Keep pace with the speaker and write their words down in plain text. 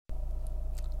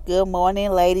Good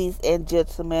morning, ladies and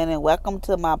gentlemen, and welcome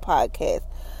to my podcast.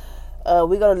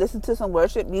 We're going to listen to some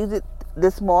worship music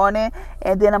this morning,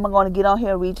 and then I'm going to get on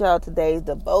here and read out today's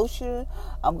devotion.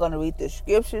 I'm going to read the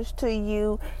scriptures to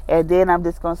you, and then I'm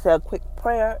just going to say a quick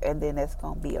prayer, and then that's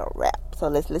going to be a wrap. So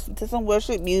let's listen to some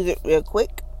worship music real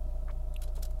quick.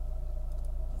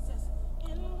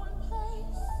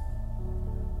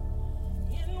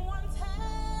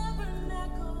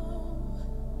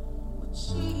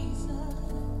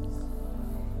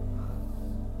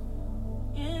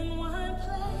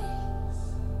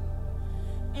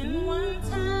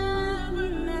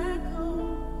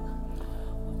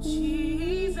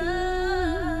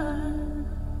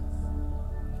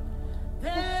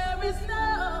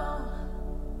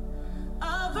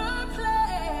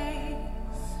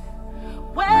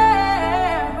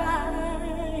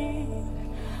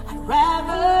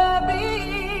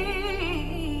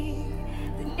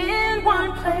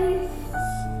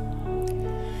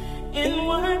 In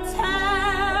one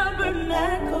tabernacle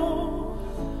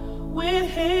with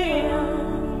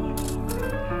Him,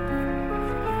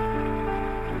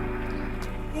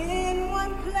 in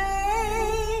one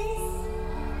place,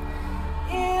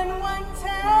 in one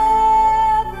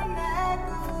tabernacle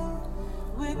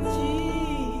with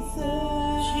Jesus,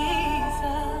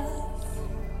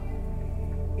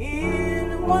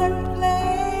 in one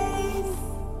place,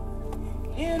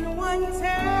 in one tabernacle.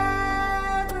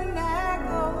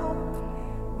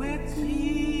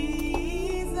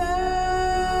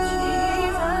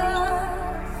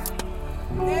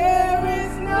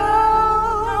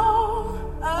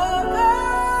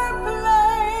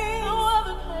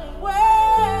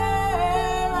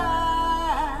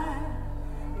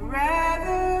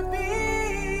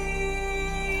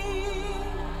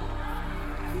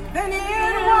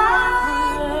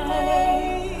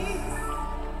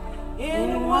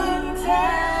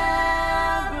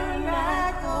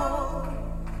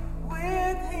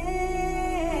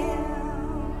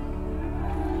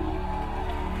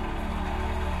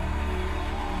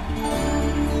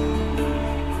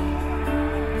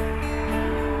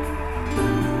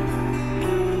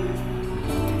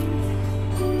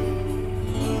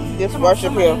 Just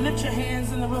worship Him. Lift your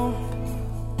hands in the room.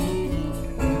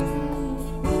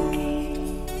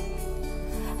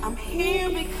 I'm here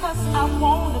because I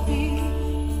want to be.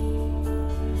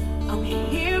 I'm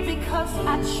here because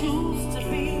I choose to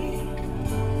be.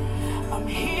 I'm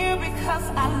here because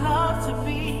I love to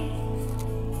be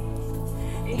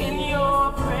in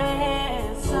your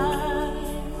presence.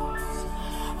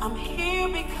 I'm here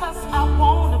because I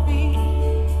want to be.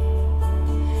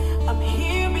 I'm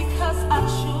here because I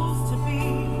choose to be.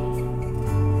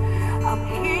 I'm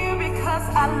here because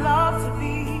I love to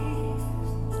be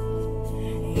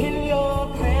in your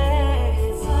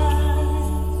presence.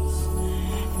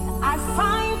 I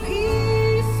find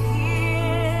peace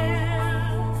here.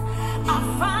 I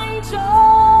find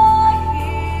joy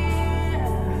here.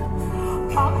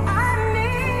 All I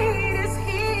need is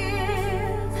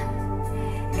here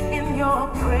in your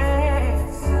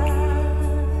presence.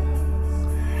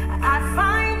 I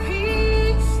find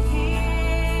peace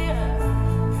here.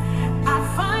 I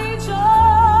find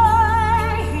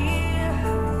joy here.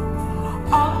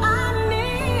 All I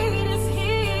need is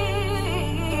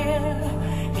here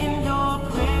in your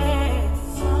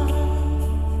presence.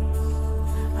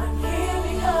 I'm here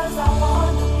because I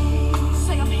want to be.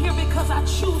 Say, I'm here because I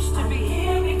choose to be.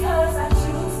 I'm here because I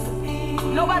choose to be.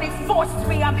 Nobody forced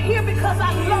me. I'm here because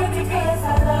I love to be.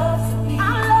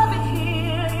 I love it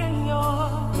here in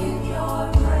your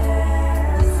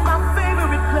presence. My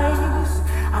favorite place.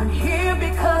 I'm here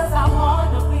because I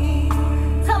want to be.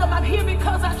 Tell them I'm here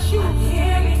because I choose. I'm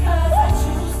here because I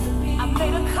choose to be. I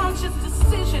made a conscious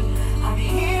decision. I'm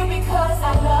here because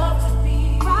I love to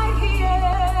be right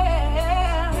here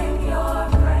in your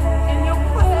presence. In your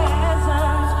presence,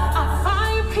 I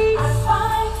find peace. I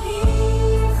find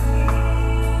peace.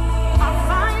 I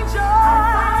find joy.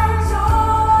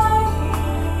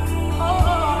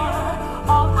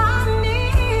 All I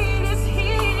need is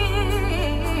here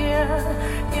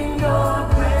in your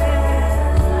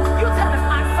presence. You tell him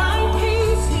I find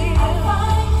peace here. I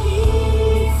find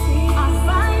peace here.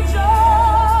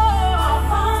 I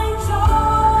find joy.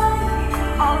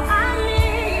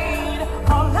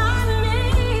 All I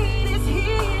need is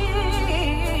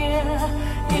here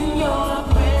in your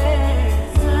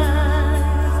presence.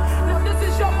 Now this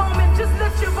is your moment. Just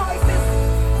lift your voices.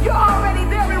 You're already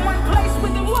there in one place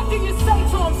with him. What do you say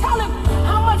to him? Tell him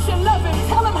how much you love him.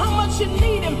 Tell him how much you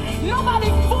need him.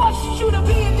 Nobody forced you to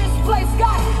be in this place.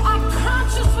 God, I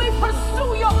consciously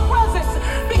pursue your presence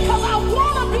because I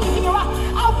want to be here.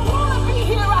 I want to be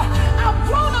here. I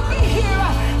want to be here.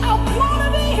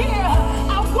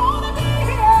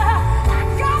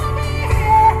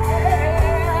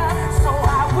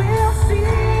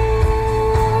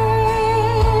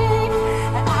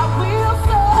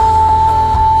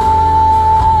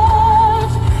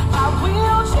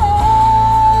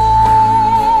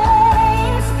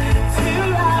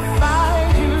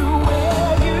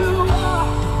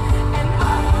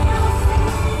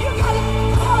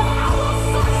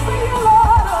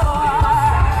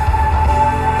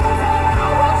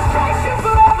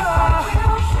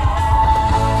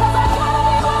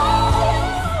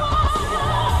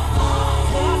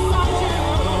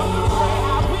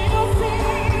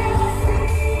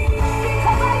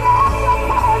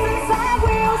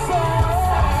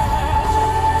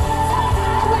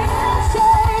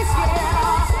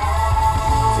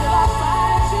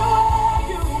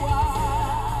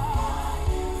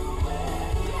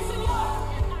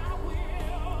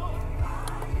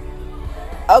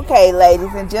 Okay,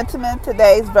 ladies and gentlemen,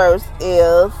 today's verse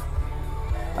is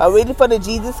a reading for the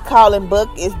Jesus Calling book.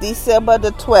 Is December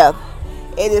the 12th.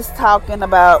 It is talking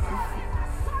about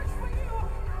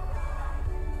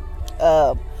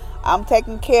I'm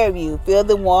taking care of you. Feel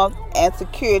the warmth and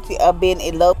security of being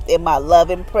eloped in my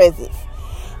loving presence.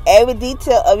 Every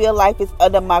detail of your life is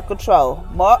under my control.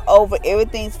 Moreover,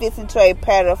 everything fits into a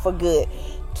pattern for good,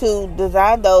 to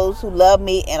design those who love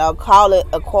me and are called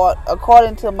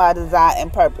according to my design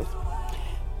and purpose.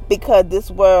 Because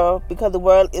the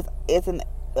world is an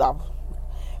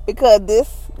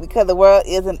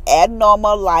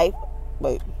abnormal life.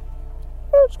 Wait,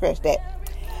 scratch that.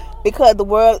 Because the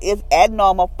world is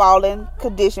abnormal, fallen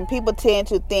condition, people tend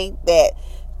to think that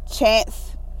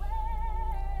chance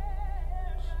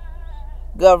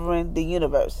governs the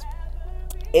universe.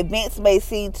 Events may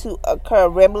seem to occur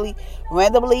randomly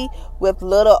with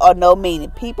little or no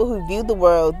meaning. People who view the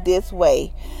world this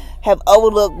way have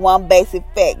overlooked one basic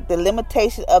fact: the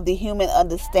limitation of the human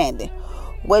understanding.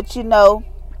 What you know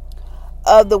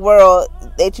of the world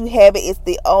that you have is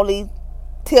the only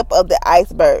tip of the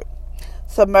iceberg.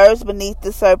 Submerged beneath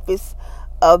the surface,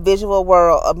 a visual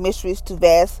world of mysteries too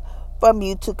vast from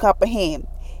you to comprehend.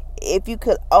 If you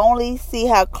could only see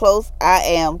how close I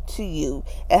am to you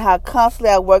and how constantly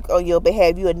I work on your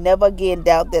behalf, you would never again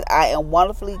doubt that I am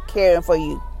wonderfully caring for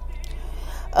you.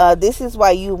 This is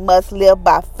why you must live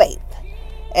by faith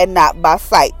and not by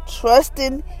sight,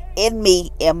 trusting in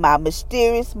me in my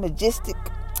mysterious, majestic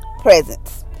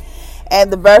presence.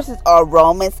 And the verses are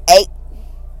Romans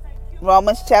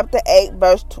chapter 8,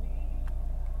 verse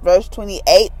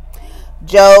 28,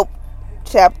 Job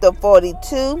chapter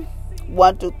 42,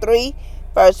 1 through 3,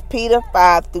 1 Peter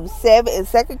 5 through 7, and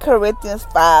 2 Corinthians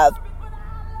 5,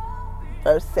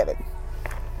 verse 7.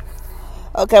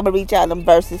 Okay, I'm going to reach out them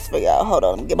verses for y'all. Hold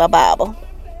on, let me get my Bible.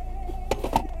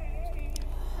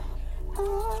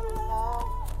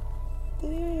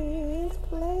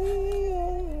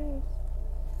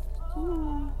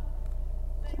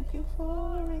 Thank you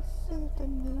for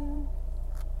receiving me.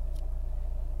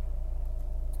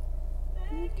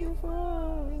 Thank you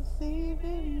for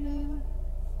receiving me.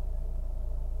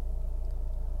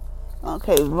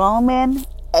 Okay, Romans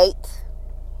 8.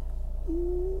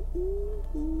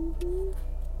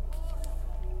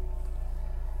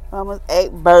 Romans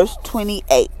 8, verse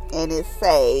 28. And it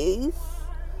says,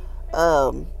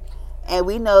 and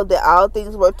we know that all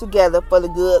things work together for the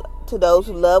good to those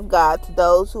who love God, to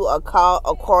those who are called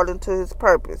according to his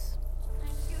purpose.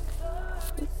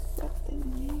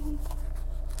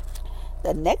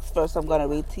 The next verse I'm going to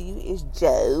read to you is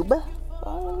Job.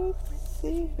 For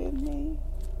receiving me.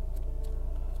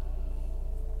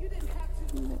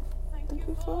 Thank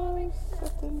you for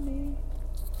accepting me.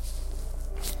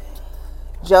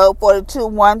 Job 42,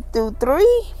 1 through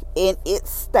 3, and it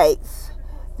states,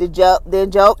 Then Job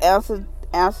answered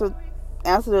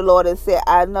the Lord and said,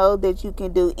 I know that you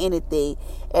can do anything,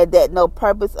 and that no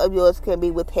purpose of yours can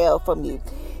be withheld from you.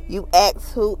 You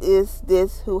ask, who is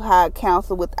this who hired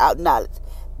counsel without knowledge?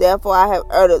 Therefore I have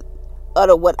uttered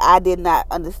what I did not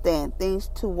understand, things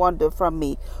to wonder from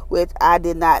me, which I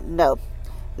did not know.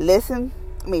 Listen,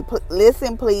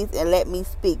 please, and let me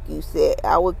speak. You said,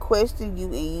 I would question you,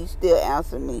 and you still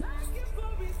answer me.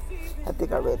 I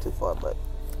think I read too far, but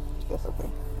that's okay.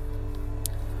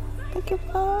 Thank you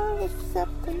for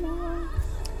accepting us.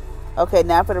 Okay,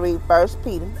 now for the read 1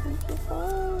 Peter. Thank you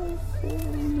for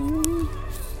receiving me.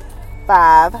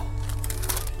 5,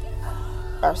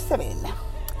 verse 7.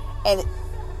 And it,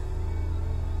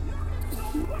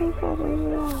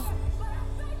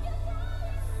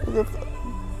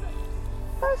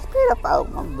 First Peter 4,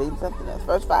 I'm reading something else.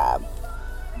 Verse 5,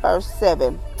 verse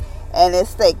 7. And it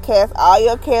says, cast all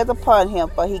your cares upon him,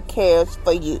 for he cares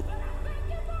for you.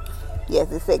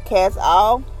 Yes, it said cast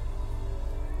all.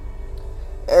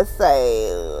 It say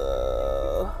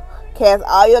cast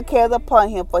all your cares upon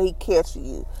him, for he cares for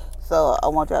you. So I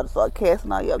want y'all to start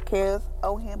casting all your cares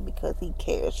on him because he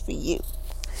cares for you.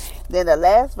 Then the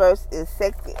last verse is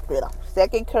 2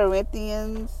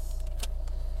 Corinthians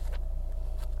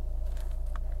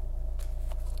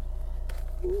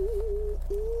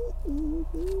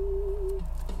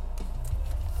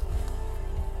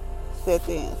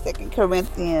 2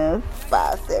 Corinthians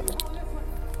 5:7.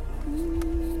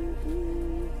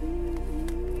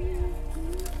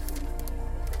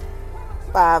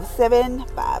 5:7.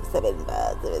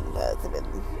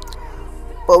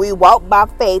 But we walk by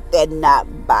faith and not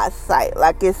by sight.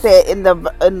 Like it said in the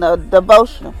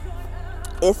devotional,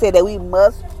 it said that we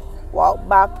must walk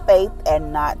by faith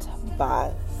and not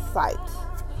by sight.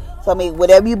 So I mean,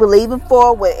 whatever you believing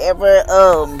for, whatever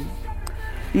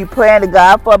You praying to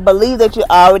God for, believe that you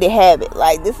already have it.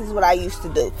 Like, this is what I used to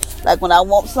do. Like, when I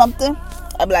want something,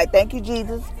 I be like, thank you,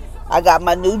 Jesus. I got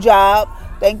my new job.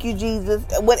 Thank you, Jesus.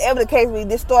 Whatever the case may be,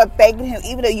 just start thanking him.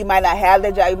 Even though you might not have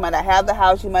that job, you might not have the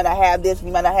house, you might not have this,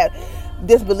 you might not have,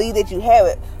 just believe that you have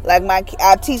it. Like,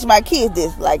 I teach my kids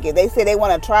this. Like, if they say they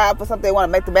want to try out for something, they want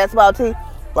to make the basketball team,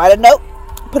 write a note,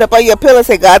 put up on your pillow,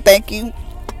 say, God, thank you.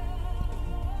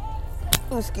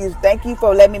 Thank you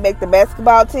for letting me make the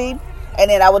basketball team. And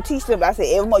then I would teach them. I said,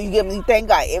 every morning you give me, thank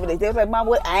God every day. They was like, Mom,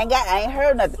 what? I ain't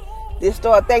heard nothing. Just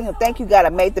start thanking him. Thank you, God, I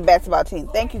made the basketball team.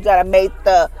 Thank you, God, I made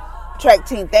the track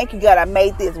team. Thank you, God, I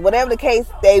made this. Whatever the case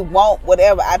they want,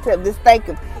 whatever, I tell them, just thank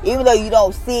him. Even though you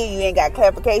don't see it, you ain't got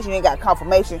clarification, you ain't got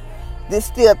confirmation, just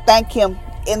still thank him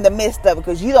in the midst of it,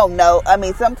 because you don't know. I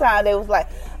mean, sometimes they was like,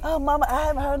 oh, Mama, I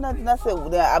haven't heard nothing. I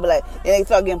said, then I be like, then they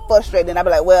start getting frustrated, and I be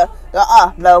like, well,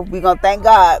 no, we gonna thank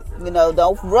God.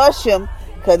 Don't rush him,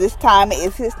 because this time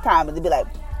is his time. And they be like,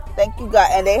 thank you, God.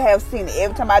 And they have seen it.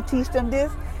 Every time I teach them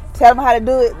this, tell them how to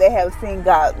do it, they have seen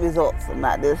God's results. I'm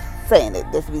not just saying it,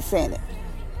 just be saying it.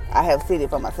 I have seen it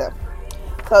for myself.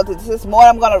 So this morning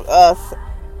I'm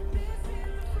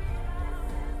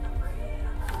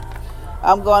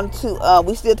going to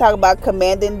we still talk about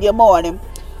commanding your morning.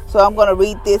 So I'm going to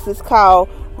read this. It's called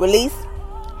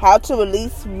How to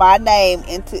Release My Name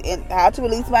into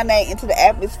the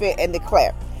atmosphere and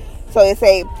declare. So it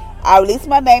say, I release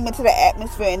my name into the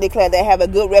atmosphere and declare that I have a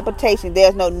good reputation.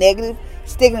 There's no negative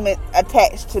stigma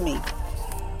attached to me.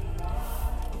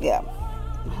 Yeah.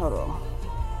 Hold on.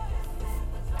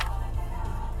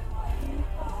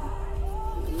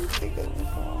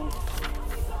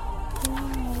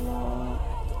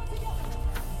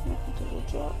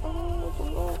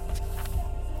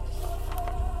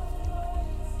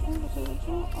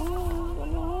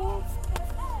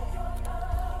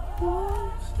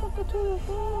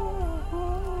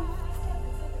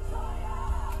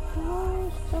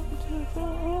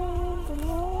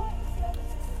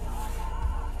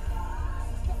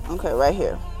 Okay, right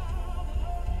here.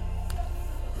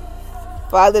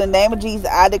 Father, in the name of Jesus,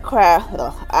 I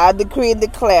decree and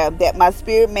declare that my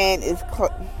spirit man is clear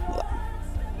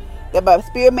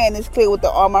with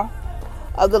the armor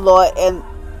of the Lord and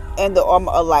the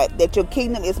armor of light. That your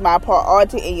kingdom is my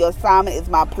priority and your assignment is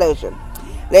my pleasure.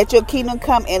 Let your kingdom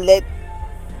come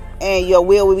and your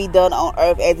will be done on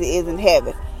earth as it is in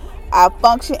heaven. I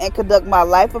function and conduct my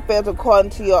life affairs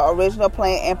according to your original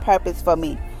plan and purpose for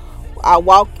me. I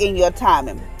walk in your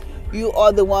timing. You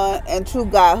are the one and true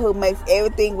God who makes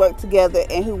everything work together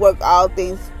and who works all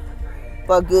things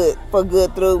for good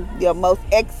through your most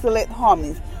excellent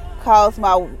harmonies. Cause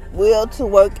my will to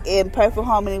work in perfect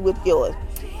harmony with yours.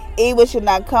 Evil should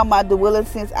not come my dwelling,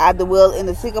 since I dwell in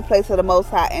the secret place of the Most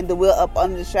High and dwell up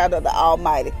under the shadow of the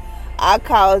Almighty. I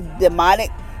cause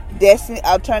demonic destiny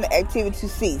alternative activity to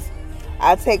cease.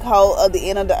 I take hold of the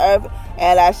end of the earth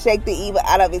and I shake the evil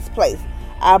out of its place.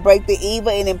 I break the evil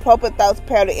and improper thoughts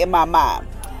parallel in my mind.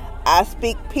 I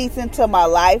speak peace into my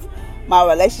life, my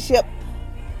relationship,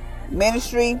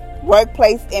 ministry,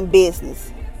 workplace, and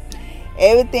business.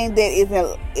 Everything that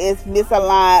is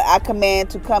misaligned, I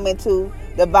command to come into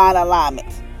divine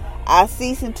alignment. I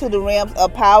cease into the realms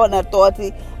of power and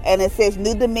authority, and it says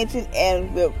new dimension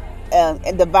and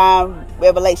divine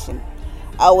revelation.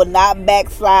 I will not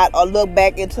backslide or look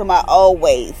back into my old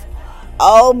ways.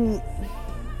 Old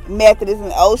methods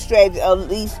and old strategies at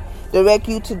least direct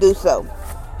you to do so.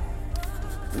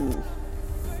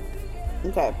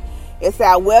 Okay. It says,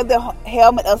 I wear the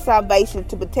helmet of salvation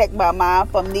to protect my mind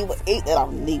from negative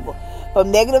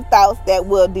thoughts that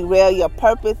will derail your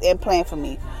purpose and plan for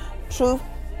me. Truth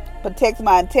protects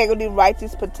my integrity.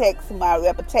 Righteousness protects my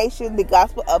reputation. The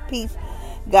gospel of peace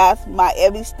guides my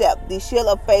every step. The shield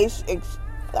of faith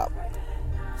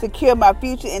secure my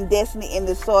future and destiny. And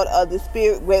the sword of the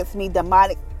Spirit grants me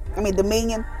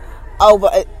dominion over.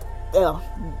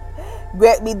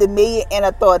 Grant me dominion and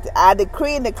authority. I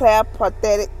decree and declare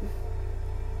prophetic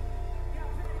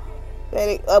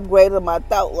upgrade of my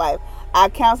thought life. I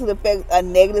counsel the effects of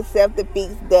negative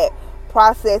self-defeats that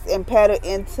process and pattern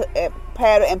and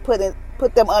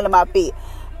put them under my feet.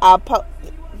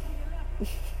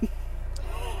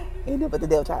 You know, but the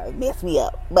devil trying to mess me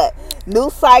up. But new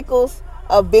cycles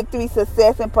of victory,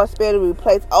 success, and prosperity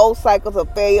replace old cycles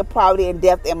of failure, poverty, and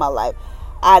death in my life.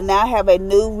 I now have a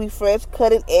new, refreshed,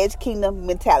 cutting-edge kingdom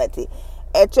mentality.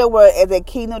 At your word, as a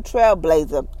kingdom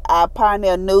trailblazer, I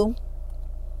pioneer new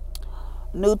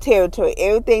territory.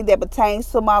 Everything that pertains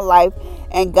to my life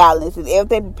and godliness and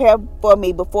everything prepared for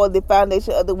me before the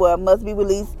foundation of the world must be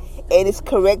released in its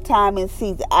correct time and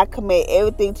season. I command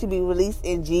everything to be released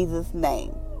in Jesus'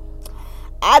 name.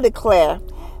 I declare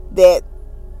that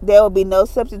there will be no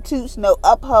substitutes, no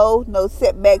uphold, no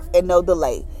setbacks, and no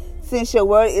delay. Since your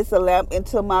word is a lamp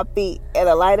unto my feet and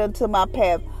a light unto my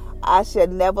path, I shall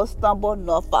never stumble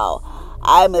nor fall.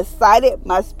 I am excited.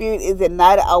 My spirit is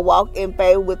ignited. I walk in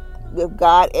favor with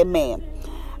God and man.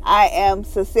 I am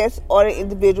success-oriented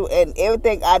individual, and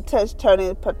everything I touch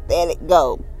turning pathetic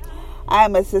gold. I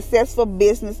am a successful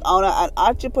business owner, an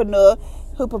entrepreneur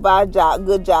who provides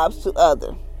good jobs to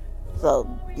others. So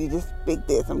you just speak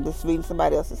this. I'm just reading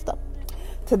somebody else's stuff.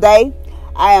 Today,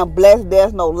 I am blessed.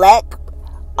 There's no lack.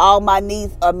 All my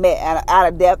needs are met and out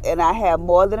of depth, and I have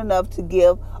more than enough to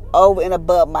give over and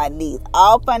above my needs.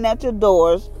 All financial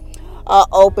doors are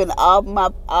open.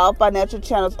 All financial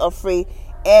channels are free.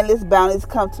 Endless bounties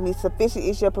come to me. Sufficient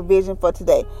is your provision for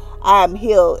today. I am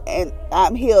healed, and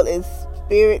I'm healed in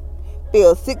spirit.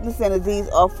 Filled. Sickness and disease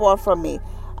are far from me.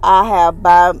 I have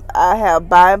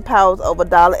buying powers over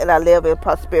dollar, and I live in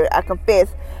prosperity. I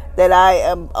confess that I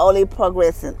am only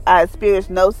progressing. I experience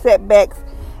no setbacks,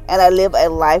 and I live a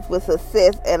life with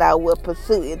success, and I will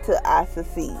pursue it until I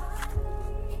succeed.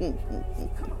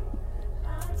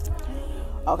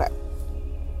 Okay.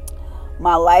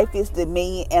 My life is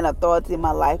dominion and authority.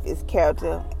 My life is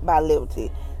character by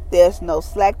liberty. There's no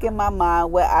slack in my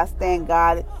mind. Where I stand,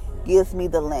 God gives me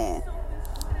the land.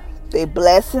 The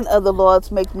blessing of the Lord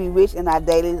makes me rich, and I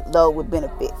daily load with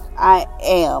benefits. I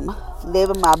am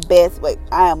living my best.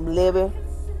 I am living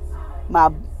my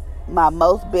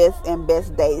most best and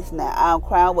best days now. I am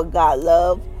crowned with God's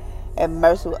love and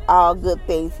mercy with all good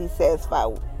things He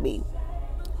satisfies me.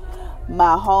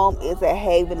 My home is a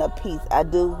haven of peace. I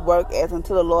do work as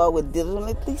unto the Lord with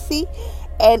diligency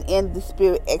and in the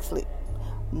spirit excellent.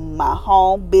 My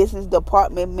home, business,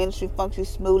 department, ministry functions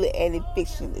smoothly and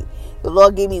efficiently. The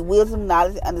Lord gave me wisdom,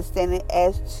 knowledge, and understanding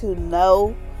as to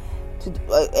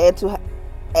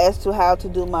how to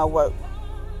do my work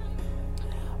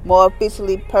more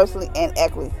efficiently, personally, and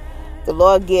accurately. The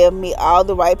Lord gave me all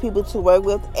the right people to work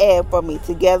with and for me.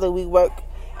 Together we work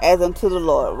as unto the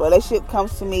Lord. Relationship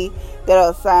comes to me that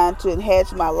are assigned to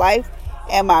enhance my life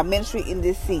and my ministry in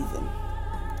this season.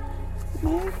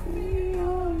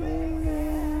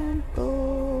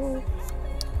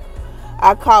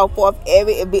 I call forth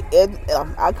every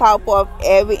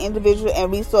individual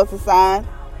and resource assigned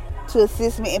to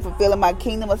assist me in fulfilling my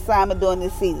kingdom assignment during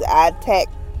this season. I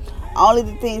attract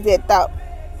only things,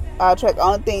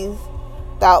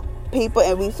 thought, people,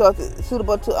 and resources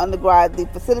suitable to undergird the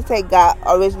facilitate God's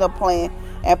original plan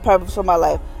and purpose for my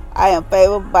life. I am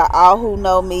favored by all who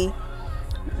know me,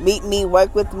 meet me,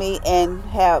 work with me, and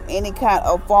have any kind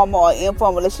of formal or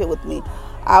informal relationship with me.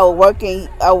 I will work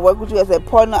with you as a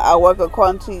partner. I work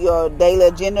according to your daily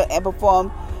agenda and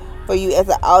perform for you as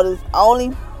an artist only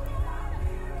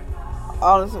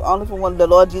for one of the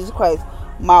Lord Jesus Christ.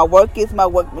 My work is my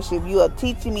workmanship. You are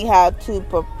teaching me how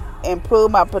to improve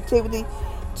my productivity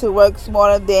to work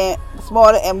smarter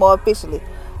and more efficiently.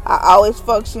 I always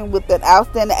function with an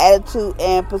outstanding attitude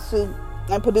and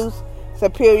produce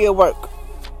superior work.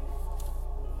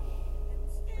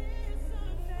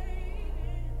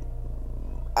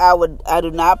 I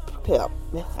do not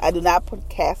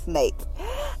procrastinate.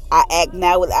 I act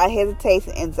now without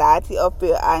hesitation, anxiety, or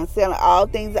fear. I am selling all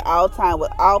things at all times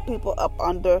with all people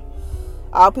under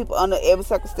every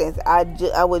circumstance.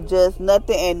 I would judge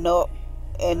nothing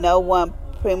and no one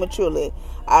prematurely.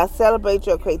 I celebrate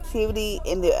your creativity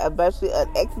in the adversity of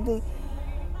excellence,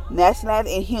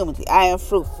 nationality, and humanity. I am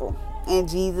fruitful. In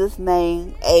Jesus'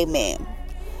 name, amen.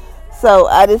 So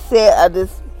I just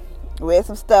read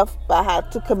some stuff about how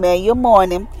to command your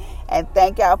morning, and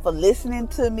thank y'all for listening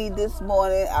to me this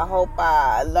morning. I hope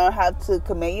I learned how to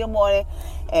command your morning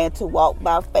and to walk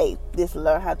by faith. Just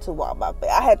learn how to walk by faith.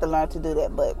 I had to learn to do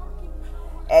that,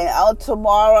 and on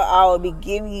tomorrow I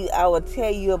will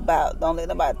tell you about, don't let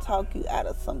nobody talk you out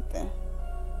of something.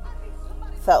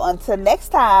 So until next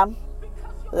time,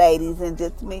 ladies and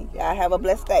gentlemen, y'all have a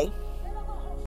blessed day.